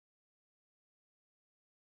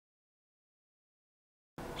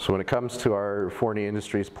So when it comes to our Forney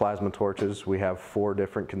Industries plasma torches, we have 4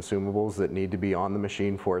 different consumables that need to be on the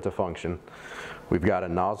machine for it to function. We've got a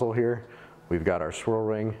nozzle here, we've got our swirl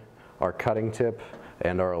ring, our cutting tip,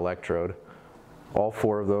 and our electrode. All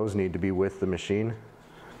 4 of those need to be with the machine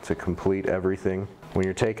to complete everything. When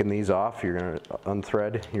you're taking these off, you're going to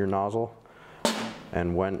unthread your nozzle,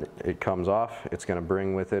 and when it comes off, it's going to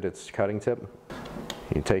bring with it its cutting tip.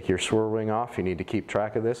 You take your swirl ring off, you need to keep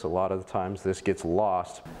track of this. A lot of the times this gets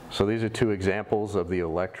lost. So these are 2 examples of the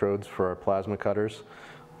electrodes for our plasma cutters.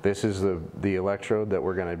 This is the electrode that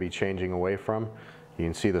we're going to be changing away from. You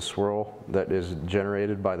can see the swirl that is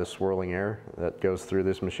generated by the swirling air that goes through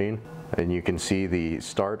this machine. And you can see the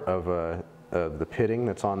start of the pitting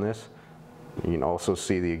that's on this. You can also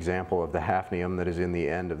see the example of the hafnium that is in the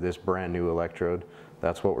end of this brand new electrode.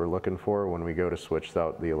 That's what we're looking for when we go to switch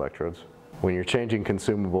out the electrodes. When you're changing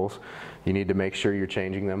consumables, you need to make sure you're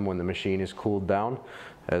changing them when the machine is cooled down.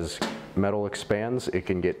 As metal expands, it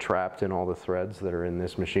can get trapped in all the threads that are in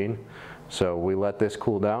this machine. So we let this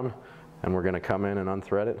cool down, and we're going to come in and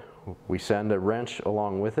unthread it. We send a wrench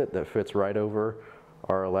along with it that fits right over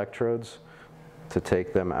our electrodes to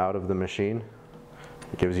take them out of the machine.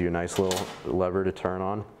 It gives you a nice little lever to turn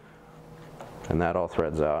on, and that all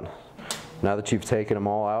threads out. Now that you've taken them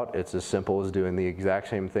all out, it's as simple as doing the exact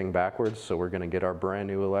same thing backwards. So we're going to get our brand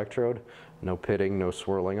new electrode, no pitting, no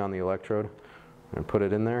swirling on the electrode, and put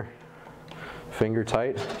it in there, finger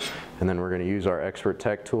tight, and then we're going to use our Expert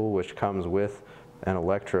Tech tool, which comes with an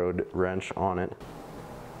electrode wrench on it.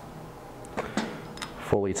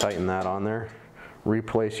 Fully tighten that on there.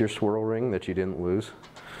 Replace your swirl ring that you didn't lose.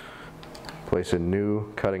 Place a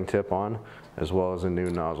new cutting tip on, as well as a new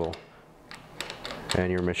nozzle. And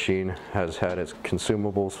your machine has had its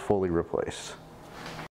consumables fully replaced.